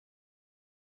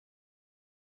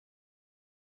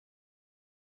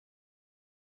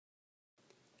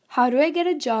How do I get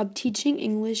a job teaching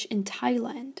English in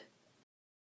Thailand?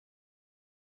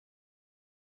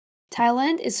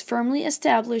 Thailand is firmly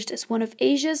established as one of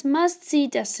Asia's must-see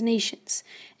destinations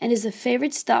and is a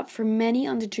favorite stop for many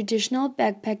on the traditional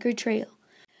backpacker trail.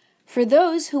 For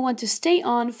those who want to stay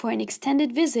on for an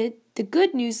extended visit, the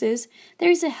good news is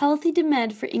there is a healthy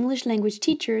demand for English language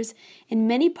teachers in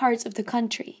many parts of the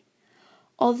country.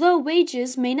 Although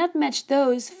wages may not match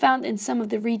those found in some of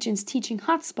the region's teaching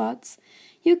hotspots,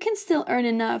 you can still earn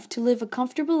enough to live a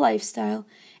comfortable lifestyle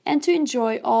and to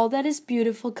enjoy all that this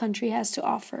beautiful country has to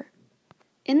offer.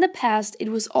 In the past, it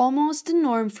was almost the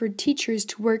norm for teachers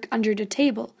to work under the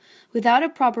table without a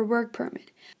proper work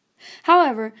permit.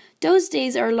 However, those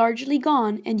days are largely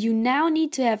gone, and you now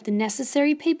need to have the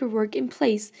necessary paperwork in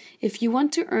place if you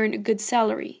want to earn a good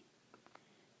salary.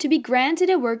 To be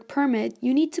granted a work permit,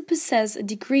 you need to possess a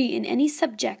degree in any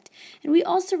subject, and we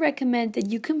also recommend that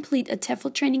you complete a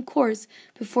TEFL training course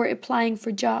before applying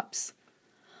for jobs.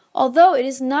 Although it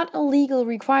is not a legal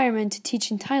requirement to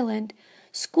teach in Thailand,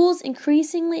 schools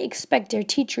increasingly expect their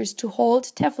teachers to hold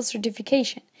TEFL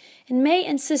certification and may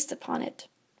insist upon it.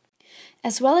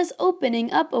 As well as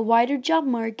opening up a wider job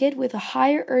market with a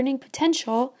higher earning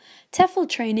potential, TEFL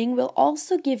training will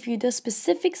also give you the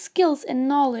specific skills and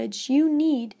knowledge you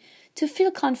need to feel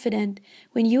confident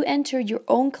when you enter your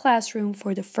own classroom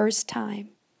for the first time.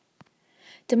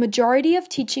 The majority of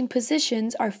teaching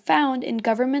positions are found in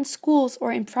government schools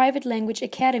or in private language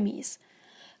academies.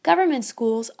 Government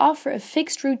schools offer a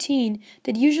fixed routine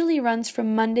that usually runs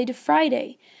from Monday to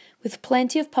Friday, with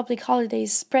plenty of public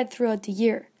holidays spread throughout the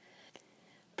year.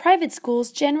 Private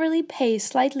schools generally pay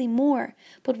slightly more,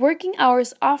 but working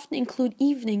hours often include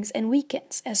evenings and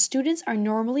weekends, as students are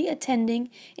normally attending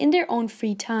in their own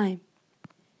free time.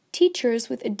 Teachers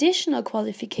with additional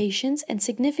qualifications and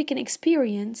significant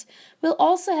experience will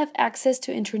also have access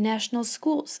to international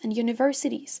schools and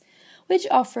universities, which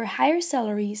offer higher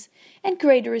salaries and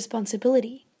greater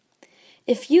responsibility.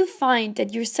 If you find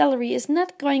that your salary is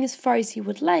not going as far as you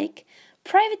would like,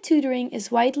 private tutoring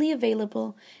is widely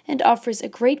available and offers a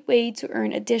great way to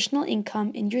earn additional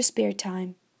income in your spare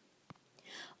time.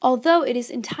 Although it is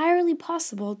entirely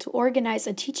possible to organize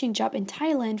a teaching job in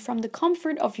Thailand from the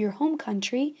comfort of your home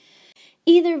country,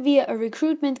 either via a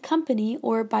recruitment company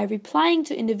or by replying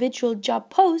to individual job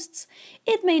posts,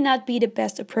 it may not be the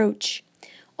best approach.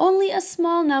 Only a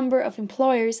small number of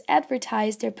employers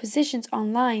advertise their positions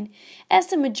online, as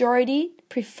the majority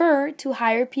prefer to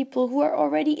hire people who are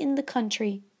already in the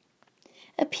country.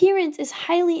 Appearance is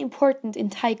highly important in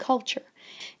Thai culture,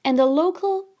 and a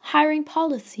local hiring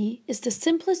policy is the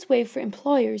simplest way for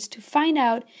employers to find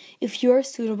out if you are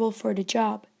suitable for the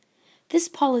job. This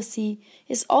policy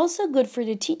is also good for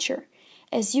the teacher,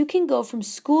 as you can go from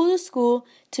school to school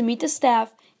to meet the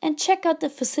staff and check out the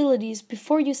facilities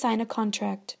before you sign a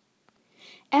contract.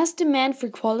 As demand for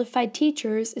qualified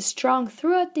teachers is strong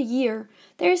throughout the year,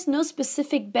 there is no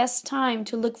specific best time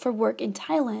to look for work in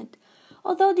Thailand,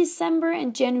 although December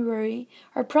and January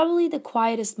are probably the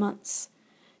quietest months.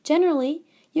 Generally,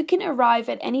 you can arrive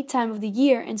at any time of the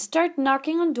year and start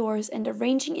knocking on doors and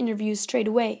arranging interviews straight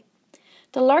away.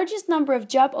 The largest number of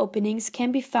job openings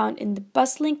can be found in the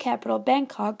bustling capital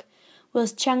Bangkok,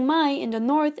 whilst Chiang Mai in the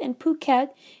north and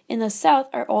Phuket in the south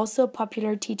are also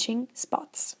popular teaching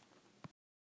spots.